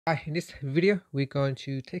Hi, in this video, we're going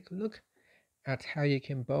to take a look at how you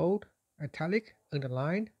can bold, italic,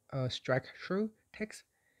 underline, or strike through text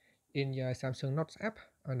in your Samsung Notes app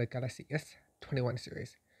on the Galaxy S21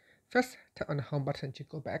 series. First, tap on the home button to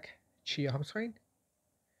go back to your home screen,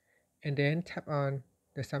 and then tap on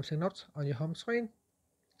the Samsung Notes on your home screen,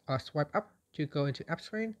 or swipe up to go into app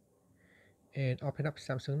screen, and open up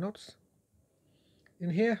Samsung Notes. In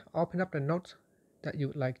here, open up the notes that you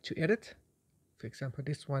would like to edit. For example,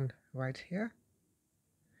 this one right here.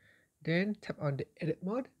 Then tap on the edit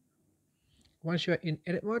mode. Once you're in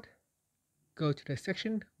edit mode, go to the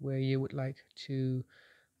section where you would like to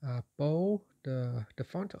bold the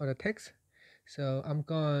font or the text. So I'm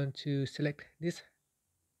going to select this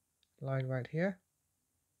line right here.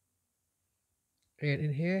 And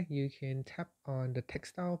in here, you can tap on the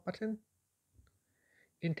text style button.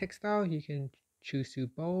 In text style, you can choose to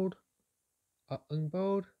bold or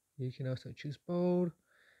unbold. You can also choose bold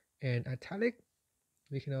and italic.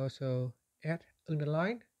 We can also add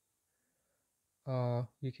underline, or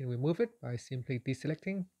you can remove it by simply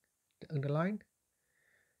deselecting the underline,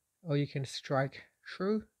 or you can strike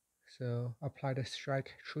through. So apply the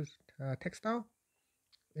strike through text style,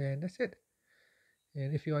 and that's it.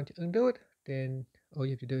 And if you want to undo it, then all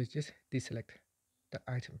you have to do is just deselect the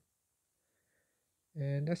item.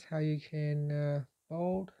 And that's how you can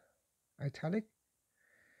bold, italic,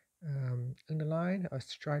 underline, or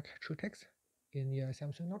strike through text in your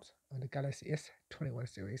Samsung Notes on the Galaxy S21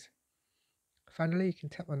 series. Finally, you can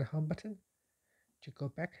tap on the home button to go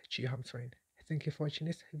back to your home screen. Thank you for watching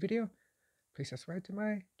this video. Please subscribe to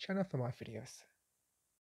my channel for more videos.